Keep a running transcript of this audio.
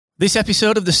This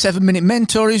episode of the 7 Minute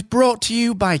Mentor is brought to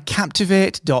you by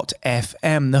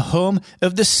Captivate.fm, the home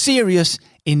of the serious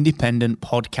independent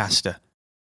podcaster.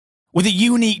 With a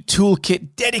unique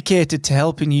toolkit dedicated to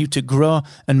helping you to grow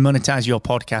and monetize your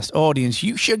podcast audience,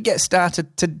 you should get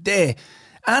started today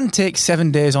and take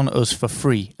 7 days on us for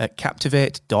free at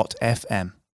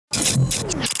Captivate.fm.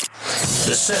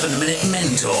 The 7 Minute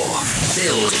Mentor.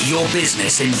 Build your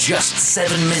business in just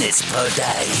 7 minutes per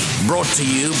day. Brought to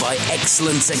you by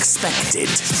Excellence Expected,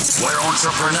 where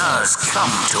entrepreneurs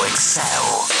come to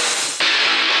excel.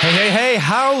 Hey,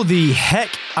 how the heck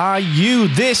are you?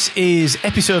 This is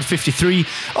episode 53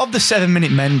 of the 7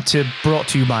 Minute Mentor, brought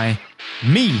to you by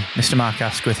me, Mr. Mark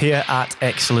Asquith, here at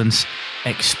Excellence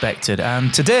Expected.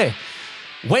 And today,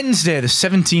 Wednesday, the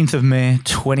 17th of May,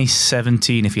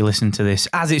 2017, if you listen to this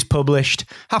as it's published.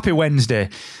 Happy Wednesday.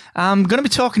 I'm going to be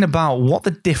talking about what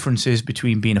the difference is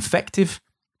between being effective,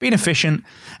 being efficient,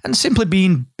 and simply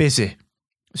being busy.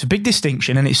 It's a big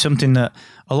distinction, and it's something that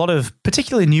a lot of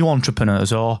particularly new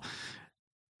entrepreneurs, or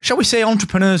shall we say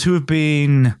entrepreneurs who have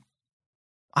been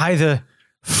either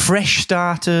fresh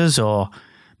starters or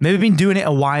maybe been doing it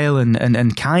a while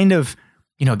and kind of,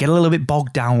 get a little bit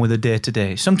bogged down with the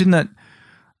day-to-day. Something that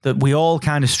we all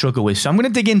kind of struggle with. So I'm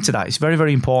going to dig into that. It's very,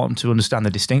 very important to understand the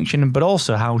distinction, but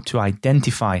also how to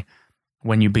identify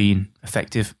when you're being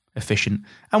effective, efficient,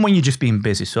 and when you're just being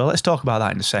busy. So let's talk about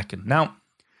that in a second. Now,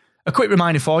 a quick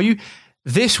reminder for you.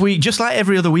 This week, just like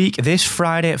every other week, this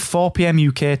Friday at 4 p.m.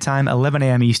 UK time, 11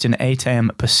 a.m. Eastern, 8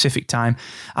 a.m. Pacific time,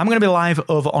 I'm going to be live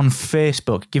over on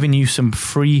Facebook, giving you some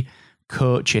free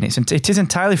coaching. It is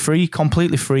entirely free,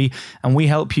 completely free, and we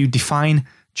help you define,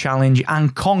 challenge,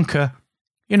 and conquer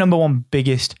your number one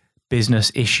biggest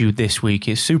business issue this week.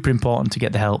 It's super important to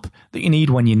get the help that you need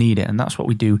when you need it, and that's what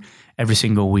we do every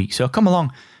single week. So come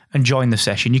along and join the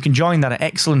session. You can join that at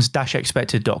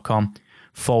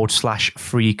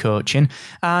excellence-expected.com/free coaching.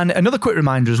 And another quick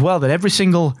reminder as well that every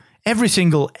single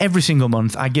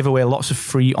month I give away lots of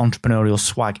free entrepreneurial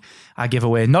swag. I give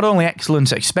away not only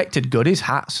Excellence Expected goodies,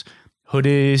 hats,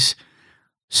 hoodies,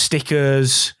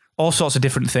 stickers, all sorts of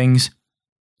different things,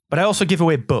 but I also give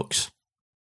away books,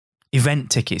 event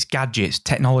tickets, gadgets,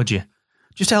 technology,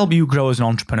 just to help you grow as an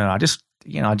entrepreneur. I just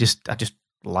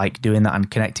like doing that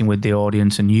and connecting with the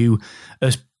audience and you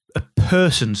as a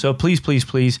person. So please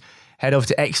head over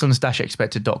to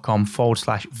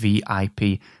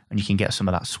excellence-expected.com/VIP and you can get some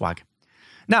of that swag.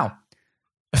 Now,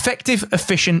 effective,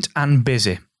 efficient, and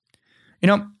busy.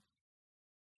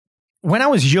 When I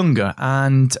was younger,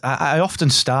 and I often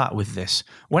start with this,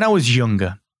 when I was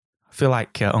younger, I feel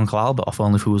like Uncle Albert off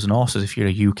Only Fools and Horses, if you're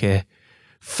a UK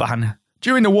fan.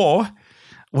 During the war,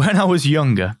 when I was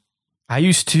younger, I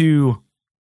used to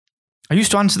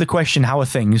answer the question, how are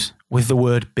things, with the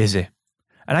word busy.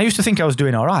 And I used to think I was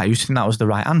doing all right. I used to think that was the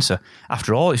right answer.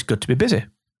 After all, it's good to be busy.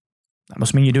 That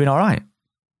must mean you're doing all right.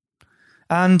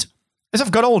 And as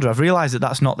I've got older, I've realized that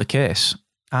that's not the case.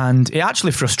 And it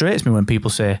actually frustrates me when people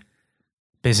say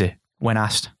busy when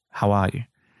asked, how are you?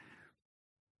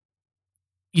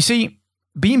 You see,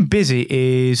 being busy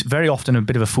is very often a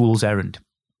bit of a fool's errand.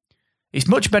 It's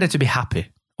much better to be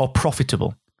happy or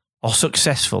profitable or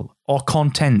successful or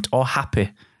content or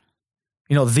happy.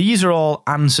 These are all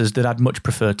answers that I'd much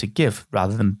prefer to give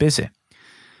rather than busy.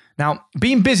 Now,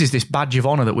 being busy is this badge of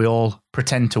honor that we all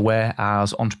pretend to wear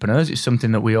as entrepreneurs. It's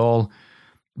something that we all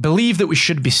believe that we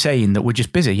should be saying, that we're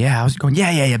just busy. Yeah, I was going,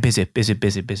 yeah, busy.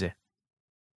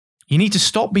 You need to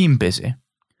stop being busy.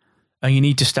 And you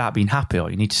need to start being happy, or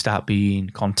you need to start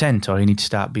being content, or you need to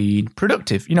start being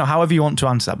productive. However you want to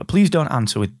answer that. But please don't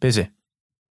answer with busy.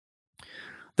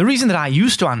 The reason that I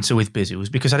used to answer with busy was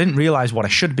because I didn't realize what I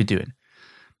should be doing.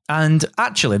 And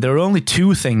actually, there are only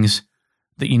two things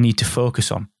that you need to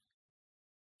focus on.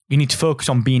 You need to focus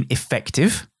on being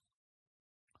effective,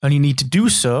 and you need to do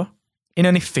so in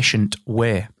an efficient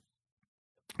way.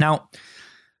 Now,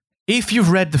 if you've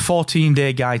read the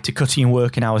 14-day guide to cutting your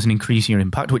working hours and increasing your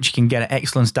impact, which you can get at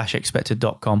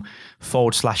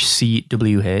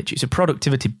excellence-expected.com/CWH, it's a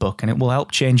productivity book and it will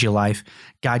help change your life,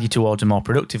 guide you towards a more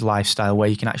productive lifestyle where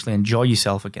you can actually enjoy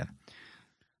yourself again.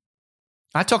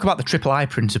 I talk about the triple I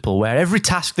principle, where every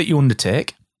task that you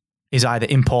undertake is either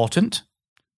important,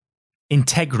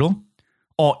 integral,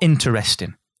 or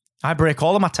interesting. I break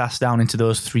all of my tasks down into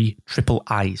those three triple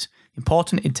I's: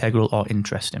 important, integral, or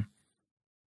interesting.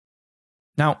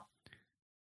 Now,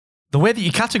 the way that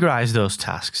you categorize those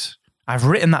tasks, I've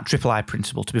written that triple I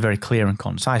principle to be very clear and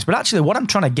concise. But actually, what I'm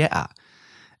trying to get at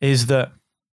is that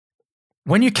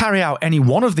when you carry out any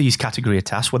one of these category of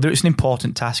tasks, whether it's an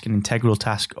important task, an integral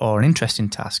task, or an interesting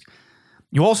task,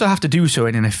 you also have to do so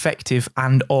in an effective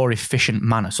and or efficient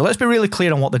manner. So let's be really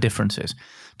clear on what the difference is.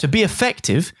 To be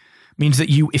effective means that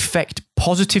you effect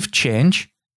positive change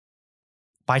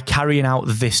by carrying out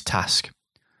this task.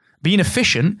 Being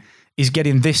efficient is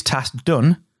getting this task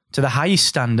done to the highest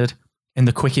standard in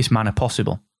the quickest manner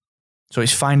possible. So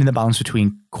it's finding the balance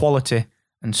between quality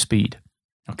and speed.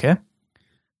 Okay?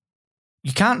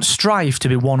 You can't strive to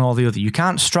be one or the other. You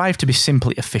can't strive to be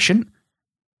simply efficient,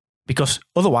 because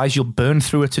otherwise you'll burn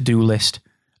through a to-do list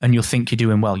and you'll think you're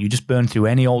doing well. You just burn through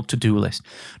any old to-do list.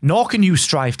 Nor can you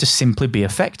strive to simply be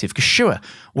effective, because sure,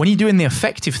 when you're doing the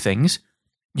effective things,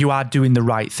 you are doing the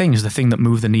right things, the thing that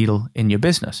move the needle in your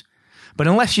business. But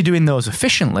unless you're doing those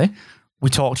efficiently, we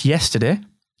talked yesterday,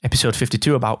 episode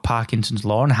 52, about Parkinson's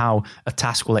Law and how a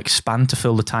task will expand to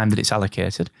fill the time that it's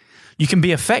allocated. You can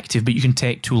be effective, but you can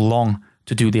take too long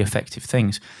to do the effective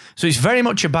things. So it's very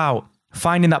much about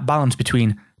finding that balance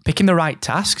between picking the right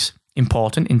tasks,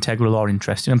 important, integral, or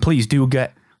interesting. And please do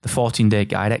get the 14-day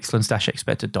guide,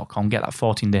 excellence-expected.com. Get that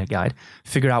 14-day guide.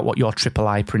 Figure out what your triple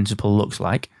I principle looks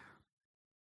like.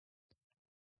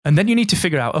 And then you need to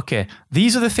figure out, okay,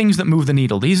 these are the things that move the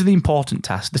needle. These are the important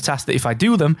tasks. The tasks that if I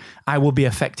do them, I will be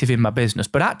effective in my business.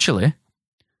 But actually,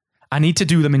 I need to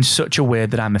do them in such a way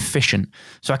that I'm efficient.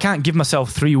 So I can't give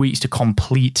myself 3 weeks to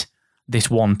complete this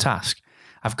one task.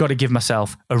 I've got to give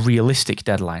myself a realistic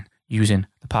deadline using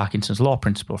the Parkinson's Law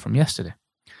principle from yesterday.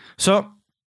 So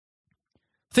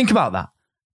think about that.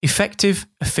 Effective,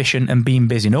 efficient, and being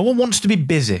busy. No one wants to be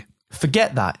busy.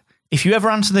 Forget that. If you ever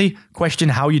answer the question,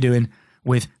 how are you doing,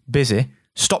 with busy,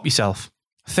 stop yourself.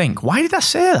 Think, why did I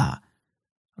say that?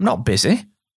 I'm not busy.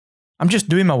 I'm just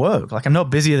doing my work. Like, I'm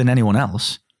not busier than anyone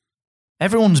else.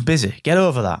 Everyone's busy. Get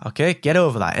over that, okay? Get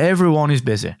over that. Everyone is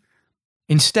busy.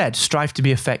 Instead, strive to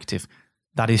be effective.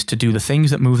 That is, to do the things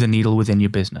that move the needle within your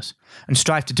business. And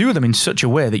strive to do them in such a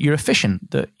way that you're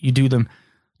efficient, that you do them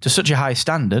to such a high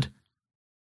standard,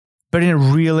 but in a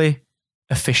really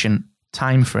efficient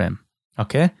time frame,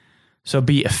 okay? So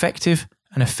be effective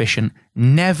and efficient.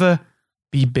 Never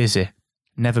be busy.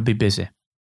 Never be busy.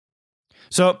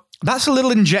 So that's a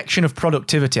little injection of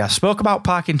productivity. I spoke about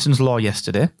Parkinson's Law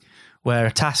yesterday, where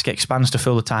a task expands to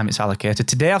fill the time it's allocated.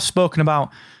 Today I've spoken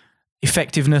about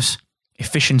effectiveness,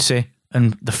 efficiency,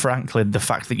 and frankly, the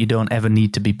fact that you don't ever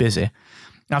need to be busy.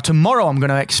 Now, tomorrow I'm going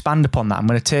to expand upon that. I'm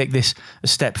going to take this a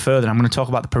step further. I'm going to talk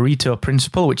about the Pareto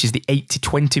principle, which is the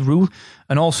 80-20 rule,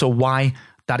 and also why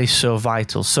that is so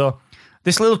vital. So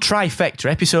this little trifecta,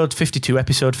 episode 52,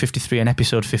 episode 53, and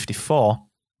episode 54,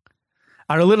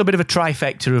 are a little bit of a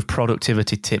trifecta of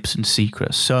productivity tips and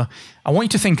secrets. So I want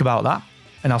you to think about that,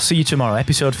 and I'll see you tomorrow,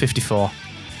 episode 54.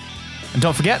 And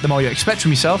don't forget, the more you expect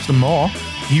from yourself, the more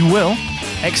you will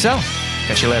excel.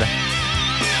 Catch you later.